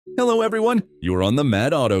Hello everyone, you're on the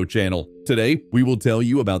Mad Auto channel. Today, we will tell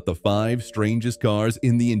you about the 5 strangest cars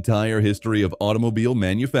in the entire history of automobile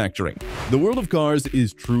manufacturing. The world of cars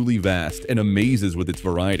is truly vast and amazes with its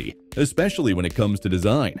variety, especially when it comes to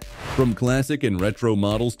design. From classic and retro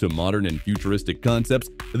models to modern and futuristic concepts,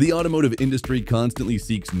 the automotive industry constantly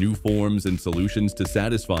seeks new forms and solutions to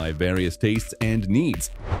satisfy various tastes and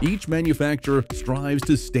needs. Each manufacturer strives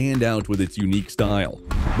to stand out with its unique style.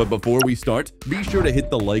 But before we start, be sure to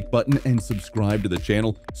hit the like button and subscribe to the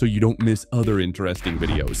channel so you don't miss other interesting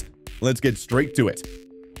videos. Let's get straight to it.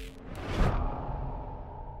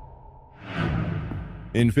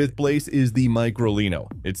 In 5th place is the Microlino.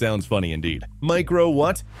 It sounds funny indeed. Micro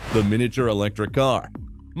what? The miniature electric car.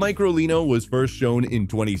 Microlino was first shown in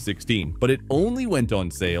 2016, but it only went on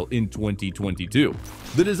sale in 2022.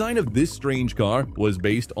 The design of this strange car was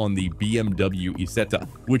based on the BMW Isetta,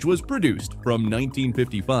 which was produced from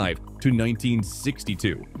 1955 to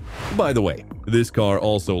 1962. By the way, this car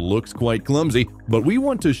also looks quite clumsy, but we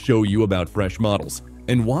want to show you about fresh models.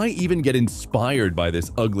 And why even get inspired by this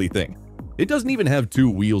ugly thing? It doesn't even have 2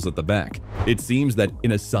 wheels at the back. It seems that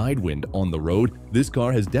in a side wind on the road, this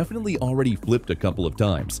car has definitely already flipped a couple of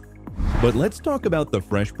times. But let's talk about the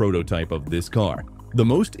fresh prototype of this car. The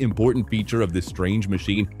most important feature of this strange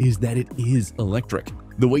machine is that it is electric.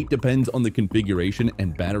 The weight depends on the configuration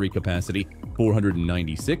and battery capacity: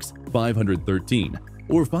 496, 513,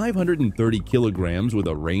 or 530 kilograms with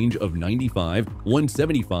a range of 95,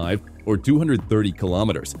 175, or 230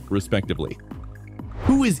 kilometers, respectively.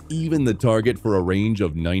 Who is even the target for a range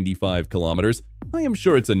of 95 kilometers? I am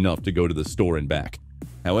sure it's enough to go to the store and back.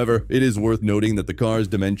 However, it is worth noting that the car's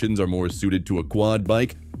dimensions are more suited to a quad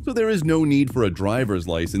bike, so there is no need for a driver's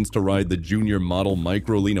license to ride the junior model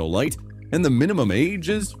Microlino Lite, and the minimum age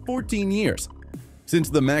is 14 years, since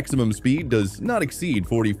the maximum speed does not exceed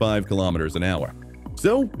 45 kilometers an hour.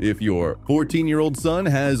 So, if your 14-year-old son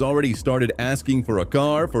has already started asking for a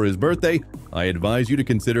car for his birthday, I advise you to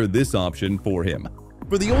consider this option for him.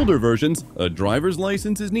 For the older versions, a driver's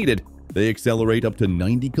license is needed. They accelerate up to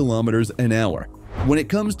 90 kilometers an hour. When it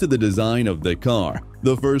comes to the design of the car,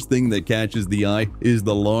 the first thing that catches the eye is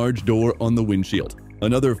the large door on the windshield.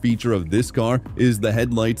 Another feature of this car is the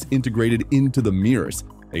headlights integrated into the mirrors,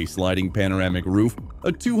 a sliding panoramic roof,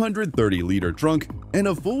 a 230-liter trunk, and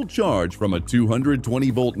a full charge from a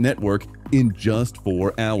 220-volt network in just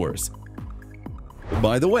 4 hours.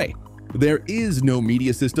 By the way, there is no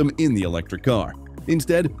media system in the electric car.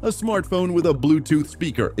 Instead, a smartphone with a Bluetooth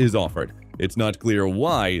speaker is offered. It's not clear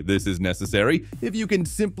why this is necessary if you can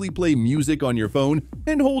simply play music on your phone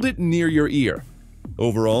and hold it near your ear.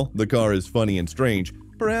 Overall, the car is funny and strange.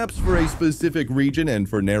 Perhaps for a specific region and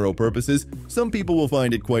for narrow purposes, some people will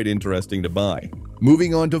find it quite interesting to buy.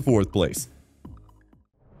 Moving on to 4th place.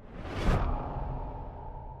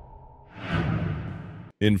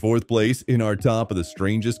 In 4th place, in our top of the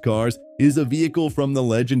strangest cars, is a vehicle from the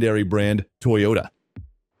legendary brand Toyota.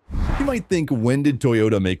 You might think, when did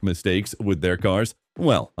Toyota make mistakes with their cars?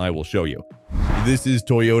 Well, I will show you. This is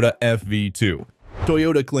Toyota FV2.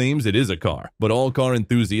 Toyota claims it is a car, but all car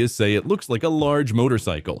enthusiasts say it looks like a large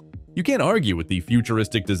motorcycle. You can't argue with the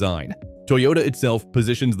futuristic design. Toyota itself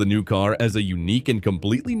positions the new car as a unique and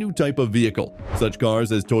completely new type of vehicle. Such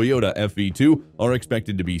cars as Toyota FV2 are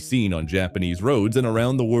expected to be seen on Japanese roads and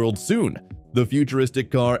around the world soon. The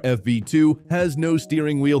futuristic car FV2 has no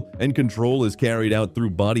steering wheel and control is carried out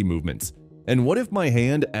through body movements. And what if my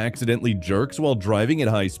hand accidentally jerks while driving at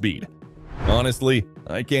high speed? Honestly,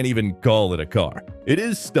 I can't even call it a car. It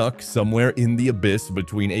is stuck somewhere in the abyss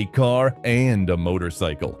between a car and a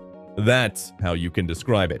motorcycle. That's how you can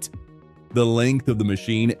describe it. The length of the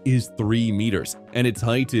machine is 3 meters, and its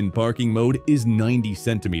height in parking mode is 90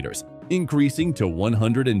 centimeters, increasing to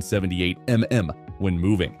 178 mm when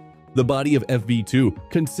moving. The body of FV2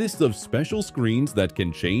 consists of special screens that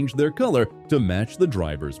can change their color to match the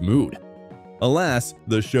driver's mood. Alas,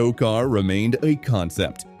 the show car remained a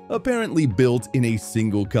concept, apparently built in a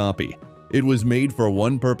single copy. It was made for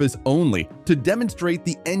one purpose only: to demonstrate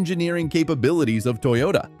the engineering capabilities of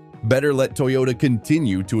Toyota. Better let Toyota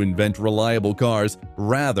continue to invent reliable cars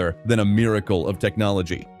rather than a miracle of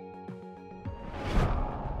technology.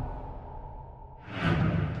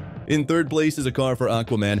 In 3rd place is a car for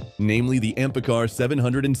Aquaman, namely the Amphicar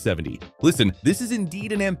 770. Listen, this is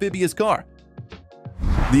indeed an amphibious car.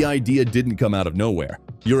 The idea didn't come out of nowhere.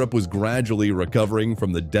 Europe was gradually recovering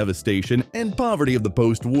from the devastation and poverty of the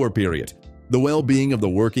post-war period. The well-being of the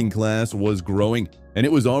working class was growing, and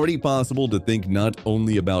it was already possible to think not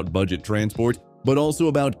only about budget transport, but also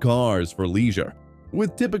about cars for leisure.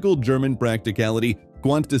 With typical German practicality,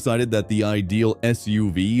 Quant decided that the ideal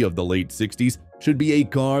SUV of the late 60s should be a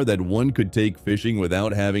car that one could take fishing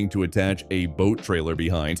without having to attach a boat trailer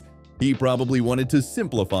behind. He probably wanted to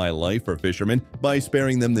simplify life for fishermen by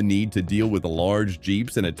sparing them the need to deal with large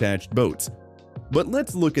jeeps and attached boats. But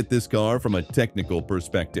let's look at this car from a technical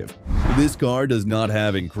perspective. This car does not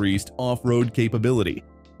have increased off-road capability.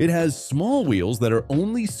 It has small wheels that are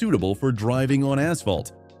only suitable for driving on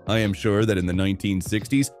asphalt. I am sure that in the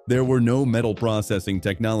 1960s, there were no metal processing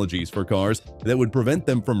technologies for cars that would prevent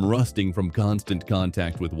them from rusting from constant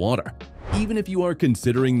contact with water. Even if you are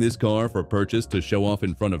considering this car for purchase to show off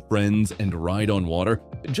in front of friends and ride on water,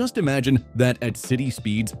 just imagine that at city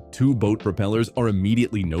speeds, 2 boat propellers are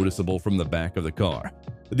immediately noticeable from the back of the car.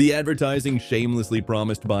 The advertising shamelessly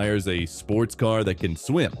promised buyers a sports car that can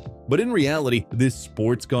swim, but in reality, this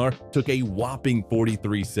sports car took a whopping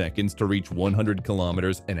 43 seconds to reach 100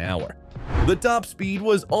 kilometers an hour. The top speed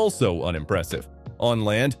was also unimpressive. On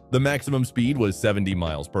land, the maximum speed was 70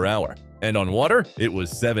 miles per hour, and on water, it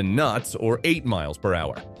was 7 knots or 8 miles per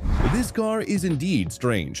hour. This car is indeed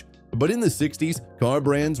strange, but in the 60s, car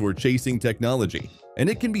brands were chasing technology, and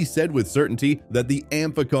it can be said with certainty that the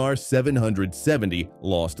Amphicar 770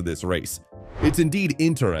 lost this race. It's indeed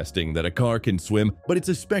interesting that a car can swim, but it's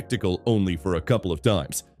a spectacle only for a couple of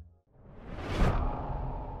times.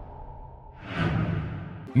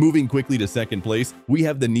 Moving quickly to second place, we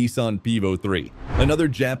have the Nissan Pivo 3. Another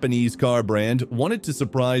Japanese car brand wanted to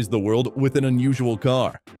surprise the world with an unusual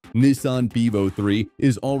car. Nissan Pivo 3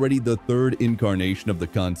 is already the 3rd incarnation of the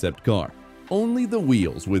concept car. Only the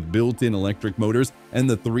wheels with built-in electric motors and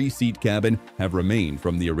the 3-seat cabin have remained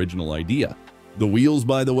from the original idea. The wheels,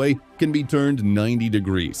 by the way, can be turned 90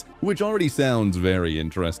 degrees, which already sounds very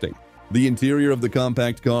interesting. The interior of the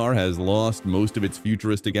compact car has lost most of its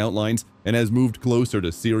futuristic outlines and has moved closer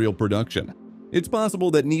to serial production. It's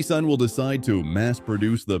possible that Nissan will decide to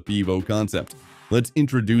mass-produce the Pivo concept. Let's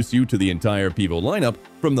introduce you to the entire Pivo lineup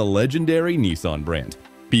from the legendary Nissan brand.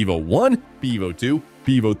 Pivo 1, Pivo 2,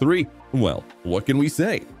 Pivo 3. Well, what can we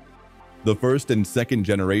say? The first and second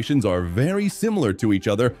generations are very similar to each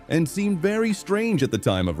other and seemed very strange at the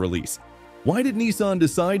time of release. Why did Nissan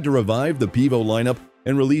decide to revive the Pivo lineup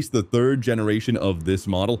and release the 3rd generation of this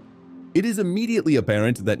model? It is immediately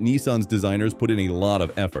apparent that Nissan's designers put in a lot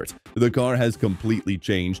of effort. The car has completely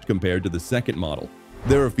changed compared to the second model.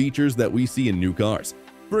 There are features that we see in new cars.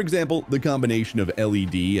 For example, the combination of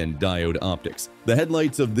LED and diode optics. The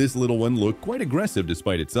headlights of this little one look quite aggressive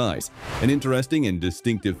despite its size. An interesting and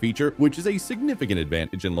distinctive feature, which is a significant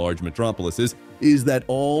advantage in large metropolises, is that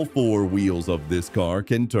all 4 wheels of this car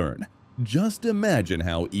can turn. Just imagine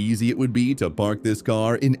how easy it would be to park this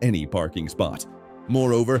car in any parking spot.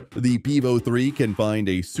 Moreover, the Pivo 3 can find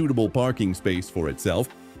a suitable parking space for itself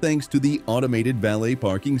thanks to the automated valet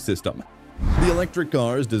parking system. The electric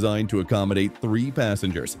car is designed to accommodate 3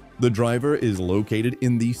 passengers. The driver is located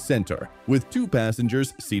in the center, with 2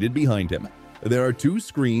 passengers seated behind him. There are 2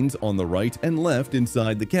 screens on the right and left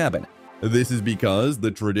inside the cabin. This is because the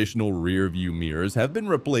traditional rear-view mirrors have been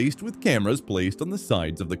replaced with cameras placed on the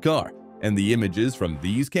sides of the car, and the images from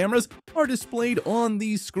these cameras are displayed on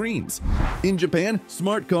these screens. In Japan,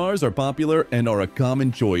 smart cars are popular and are a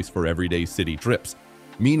common choice for everyday city trips.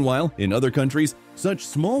 Meanwhile, in other countries, such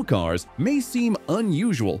small cars may seem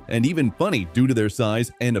unusual and even funny due to their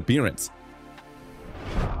size and appearance.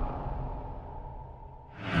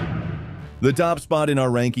 The top spot in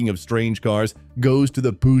our ranking of strange cars goes to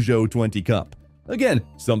the Peugeot 20 Cup. Again,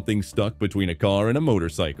 something stuck between a car and a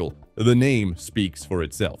motorcycle. The name speaks for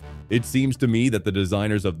itself. It seems to me that the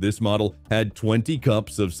designers of this model had 20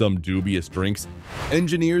 cups of some dubious drinks.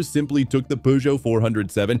 Engineers simply took the Peugeot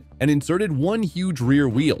 407 and inserted one huge rear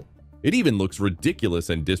wheel. It even looks ridiculous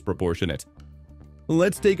and disproportionate.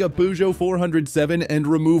 Let's take a Peugeot 407 and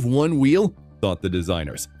remove one wheel, thought the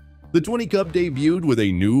designers. The 20 Cup debuted with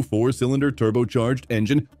a new 4-cylinder turbocharged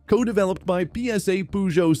engine co-developed by PSA,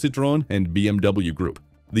 Peugeot, Citroën, and BMW Group.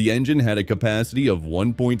 The engine had a capacity of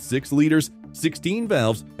 1.6 liters, 16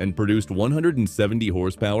 valves, and produced 170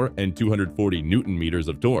 horsepower and 240 newton-meters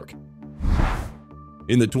of torque.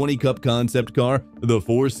 In the 20 Cup concept car, the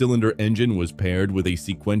 4-cylinder engine was paired with a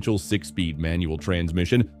sequential 6-speed manual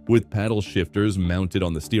transmission with paddle shifters mounted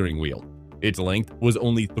on the steering wheel. Its length was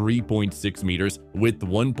only 3.6 meters, width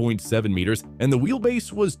 1.7 meters, and the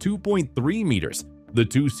wheelbase was 2.3 meters. The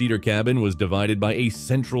 2-seater cabin was divided by a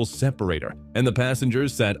central separator, and the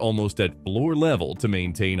passengers sat almost at floor level to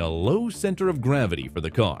maintain a low center of gravity for the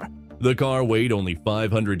car. The car weighed only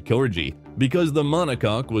 500 kg because the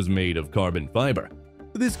monocoque was made of carbon fiber.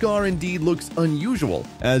 This car indeed looks unusual,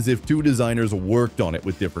 as if 2 designers worked on it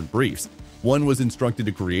with different briefs. One was instructed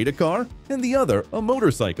to create a car, and the other a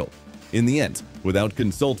motorcycle. In the end, without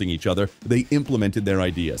consulting each other, they implemented their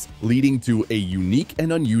ideas, leading to a unique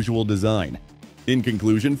and unusual design. In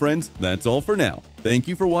conclusion, friends, that's all for now. Thank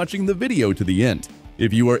you for watching the video to the end.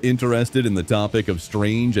 If you are interested in the topic of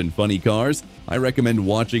strange and funny cars, I recommend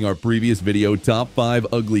watching our previous video, Top 5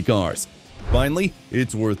 Ugly Cars. Finally,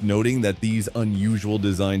 it's worth noting that these unusual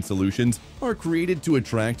design solutions are created to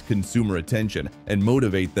attract consumer attention and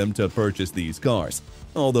motivate them to purchase these cars.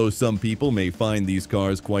 Although some people may find these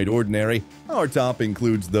cars quite ordinary, our top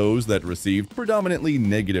includes those that received predominantly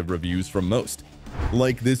negative reviews from most.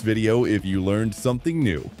 Like this video if you learned something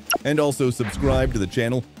new, and also subscribe to the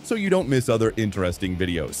channel so you don't miss other interesting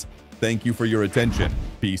videos. Thank you for your attention.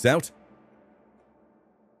 Peace out.